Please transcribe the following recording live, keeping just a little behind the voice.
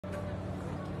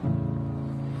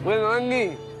Bueno,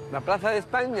 Langui, la Plaza de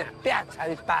España, Plaza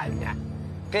de España.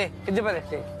 ¿Qué? ¿Qué te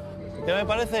parece? ¿Qué me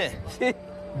parece? Sí.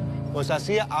 Pues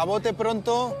así, a bote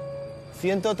pronto,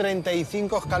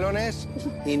 135 escalones,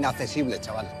 inaccesible,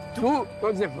 chaval. Tú no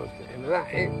te frustres, ¿verdad?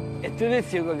 Esto es del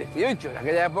siglo XVIII. En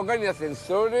aquella época ni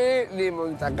ascensores, ni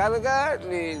montacargas,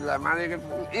 ni la madre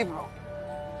que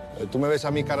hizo. ¿Tú me ves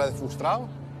a mi cara de frustrado?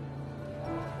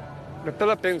 No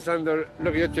estarás pensando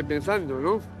lo que yo estoy pensando,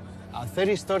 ¿no? Hacer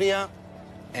historia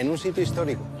en un sitio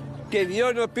histórico. Que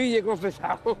Dios nos pille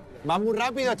confesado. Va muy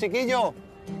rápido, chiquillo.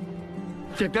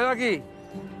 Te espero aquí.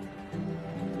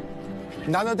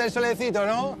 Dándote el solecito,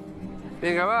 ¿no?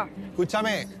 Venga, va.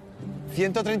 Escúchame,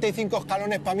 135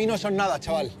 escalones para mí no son nada,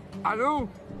 chaval. ¿Ah, no?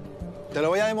 Te lo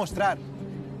voy a demostrar.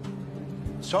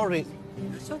 Sorry.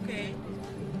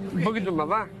 Un poquito más,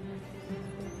 va.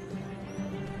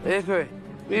 Eso es.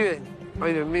 Vive.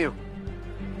 Ay, Dios mío.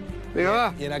 Venga,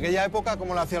 va. ¿Y en aquella época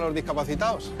cómo lo hacían los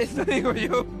discapacitados? Eso digo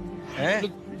yo.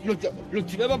 ¿Eh? Los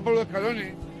tiraban por los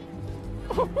escalones.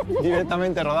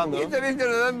 Directamente rodando, Y ¿no? también te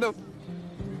lo dando.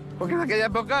 Porque en aquella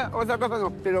época otra cosa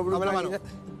no, pero Dame la mano. brutalidad.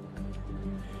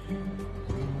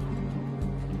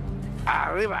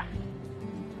 Arriba.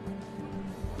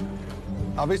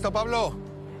 ¿Has visto, Pablo?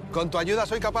 Con tu ayuda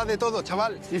soy capaz de todo,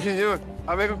 chaval. Sí, señor.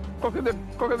 A ver,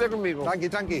 cógete conmigo. Tranqui,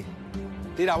 tranqui.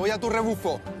 Tira, voy a tu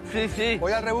rebufo. Sí, sí.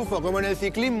 Voy al rebufo, como en el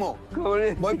ciclismo. Como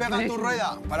le- Voy pegando sí. tu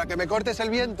rueda para que me cortes el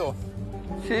viento.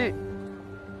 Sí.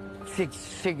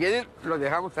 Si quieres, lo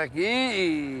dejamos aquí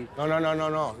y... No.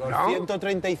 Los ¿No?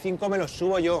 135 me los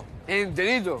subo yo.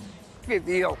 enterito. Qué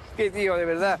tío, de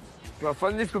verdad.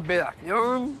 Profunda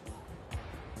superación.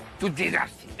 Tu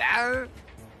tenacidad.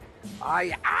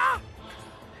 Ay, ¡ah!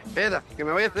 Espera, que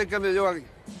me voy acercando yo aquí.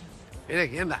 Mira,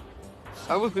 aquí anda.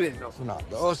 Vamos subiendo. Una,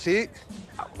 dos, sí.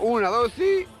 Una, dos,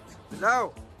 sí.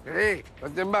 Cuidado. No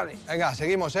te embales. Venga,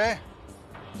 seguimos, ¿eh?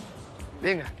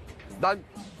 Venga.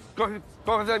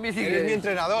 Cógete de mí si Eres mi quieres.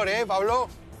 entrenador, ¿eh, Pablo?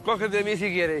 Cógete de mí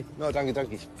si quieres. No, tranqui,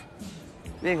 tranqui.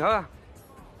 Venga, va.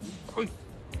 Uy.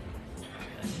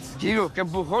 Chicos, qué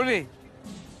empujones.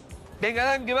 Venga,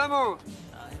 Dan, que vamos.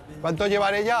 ¿Cuánto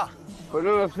llevaré ya? Pues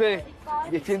no lo sé.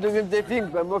 De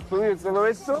 135 hemos subido todo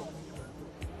esto.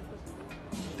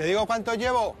 ¿Te digo cuánto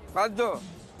llevo? ¿Cuánto?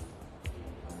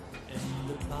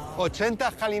 80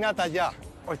 escalinatas ya.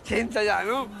 80 ya,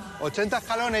 ¿no? 80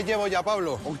 escalones llevo ya,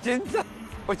 Pablo. 80.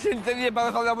 80 días para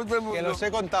dejar por todo el mundo. Que los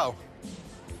he contado.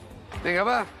 Venga,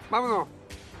 va, vámonos.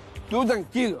 Tú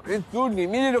tranquilo, ¿eh? Tú ni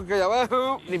mires lo que hay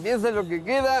abajo, ni pienses lo que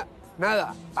queda,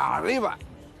 nada. Arriba.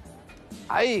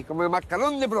 Ahí, como el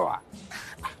mascarón de proa.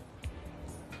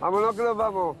 Vámonos que nos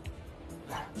vamos.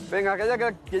 Venga,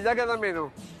 que ya queda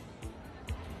menos.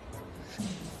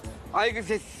 Ay, que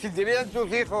si te vean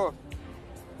tus hijos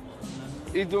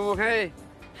y tu mujer,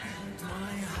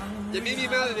 de mí mi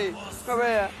madre, no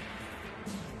veas.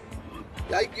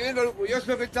 Y hay que ver lo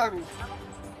orgullosos que están.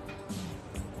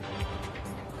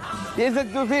 Piensa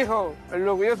en tus hijos, en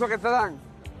lo orgullosos que estarán.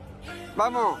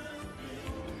 Vamos.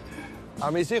 A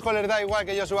mis hijos les da igual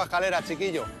que yo suba escaleras,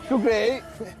 chiquillo. ¿Tú crees?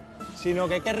 Sino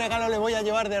que qué regalo le voy a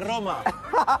llevar de Roma.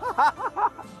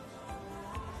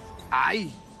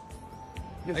 ¡Ay!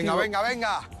 Yo Venga, sigo-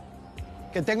 venga.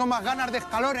 Que tengo más ganas de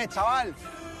escalones, chaval.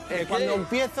 Que ¿El cuando qué?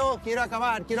 empiezo quiero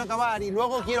acabar. Y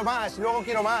luego quiero más,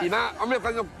 Y más, hombre,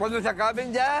 cuando se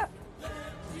acaben ya...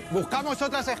 Buscamos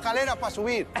otras escaleras para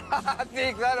subir.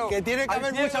 sí, claro. Que tiene que Al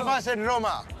haber cielo. muchas más en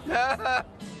Roma.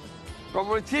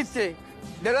 Como el chiste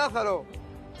de Lázaro.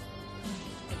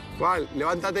 ¿Cuál?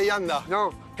 Levántate y anda. No,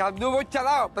 que anduvo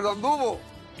chalado, pero anduvo.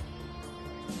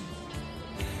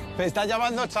 Me estás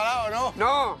llamando chalao, ¿no?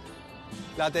 No,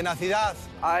 La tenacidad,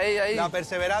 ahí. la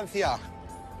perseverancia,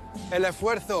 el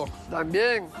esfuerzo,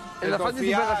 También, el afán de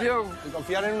superación. el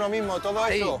confiar en uno mismo, todo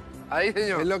Ahí, eso ahí,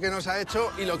 señor. es lo que nos ha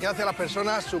hecho y lo que hace a las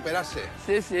personas superarse.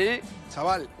 Sí, sí.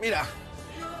 Chaval, mira,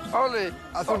 Ole.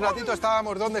 hace un ratito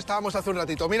estábamos, ¿dónde estábamos hace un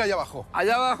ratito? Mira allá abajo.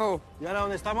 Allá abajo. ¿Y ahora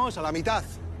dónde estamos? A la mitad.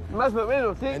 Más o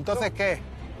menos, sí. Entonces, ¿qué?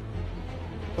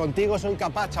 Contigo soy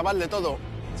capaz, chaval, de todo.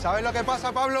 ¿Sabes lo que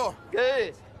pasa, Pablo?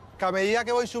 ¿Qué? Que a medida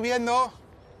que voy subiendo,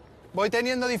 voy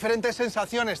teniendo diferentes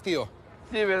sensaciones, tío.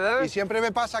 Sí, ¿verdad? Y siempre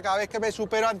me pasa cada vez que me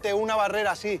supero ante una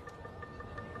barrera así.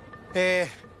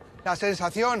 La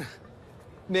sensación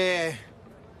de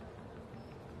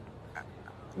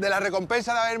la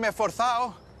recompensa de haberme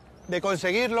esforzado, de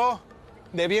conseguirlo,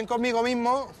 de bien conmigo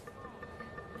mismo.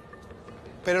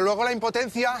 Pero luego la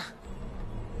impotencia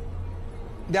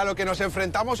de a lo que nos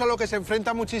enfrentamos o a lo que se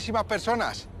enfrentan muchísimas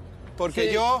personas. Porque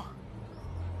Sí. yo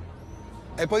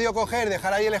he podido coger,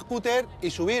 dejar ahí el scooter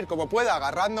y subir como pueda,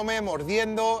 agarrándome,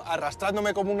 mordiendo,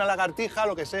 arrastrándome como una lagartija,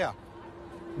 lo que sea.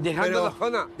 Dejando pero- la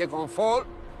zona de confort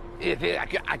y decir,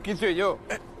 aquí soy yo.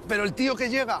 Pero el tío que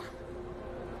llega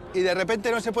y de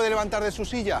repente no se puede levantar de su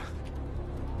silla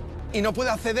y no puede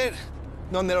acceder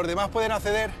donde los demás pueden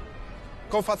acceder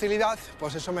con facilidad,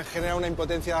 pues eso me genera una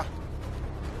impotencia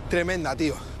tremenda,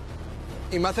 tío.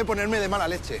 Y me hace ponerme de mala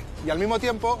leche. Y al mismo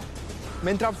tiempo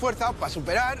me entran fuerzas para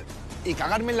superar y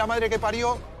cagarme en la madre que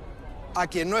parió a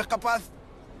quien no es capaz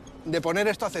de poner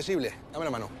esto accesible. Dame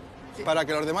la mano. Sí. Para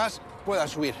que los demás puedan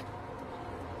subir.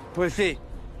 Pues sí.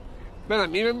 Bueno, a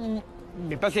mí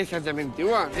me pasa exactamente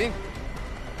igual, ¿eh?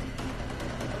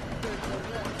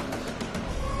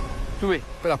 Sube.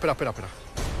 Espera.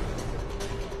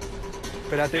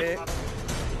 Espérate.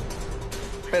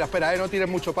 Espera, no tires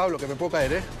mucho, Pablo, que me puedo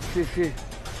caer, ¿eh? Sí.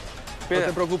 No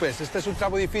te preocupes, este es un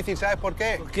tramo difícil, ¿sabes por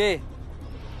qué? ¿Por qué?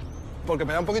 Porque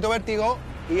me da un poquito vértigo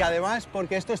y además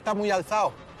porque esto está muy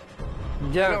alzado.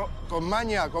 Ya. Pero con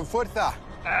maña, con fuerza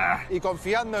y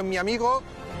confiando en mi amigo,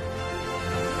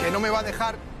 que no me va a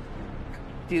dejar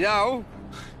tirado,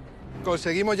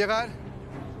 conseguimos llegar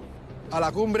a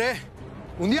la cumbre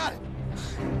mundial.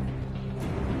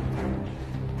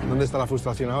 ¿Dónde está la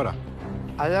frustración ahora?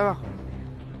 Allá abajo.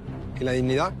 ¿Y la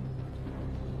dignidad?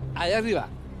 Allá arriba.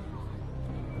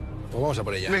 Pues vamos a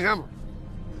por ella. Venga, vamos.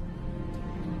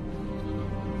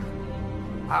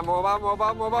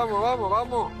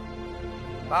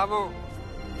 Vamos.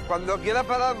 Cuando quiera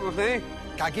paramos, ¿eh?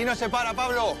 Que aquí no se para,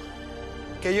 Pablo.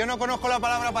 Que yo no conozco la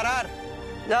palabra parar.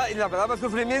 Ya, ¿y la palabra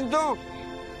sufrimiento?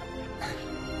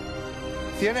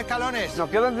 100 escalones. Nos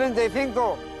quedan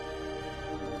 35.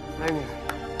 Venga.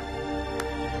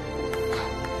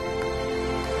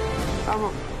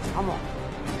 Vamos.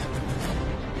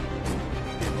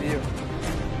 Tío.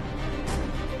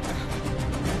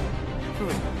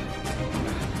 Sube.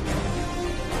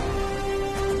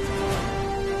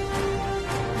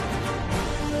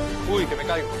 Uy, que me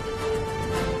caigo.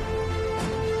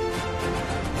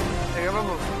 Venga,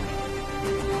 vamos.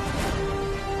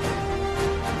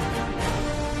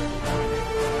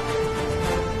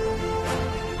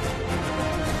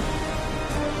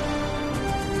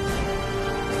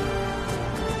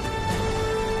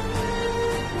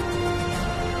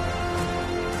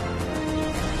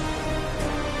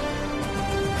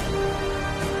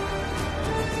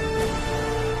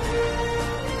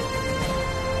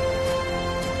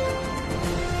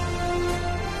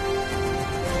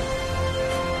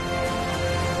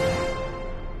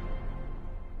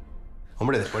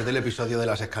 Hombre, después del episodio de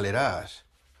las escaleras,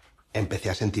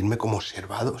 empecé a sentirme como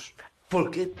observados.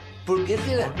 ¿Por qué? ¿Por qué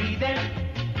será? Olviden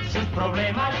sus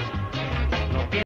problemas.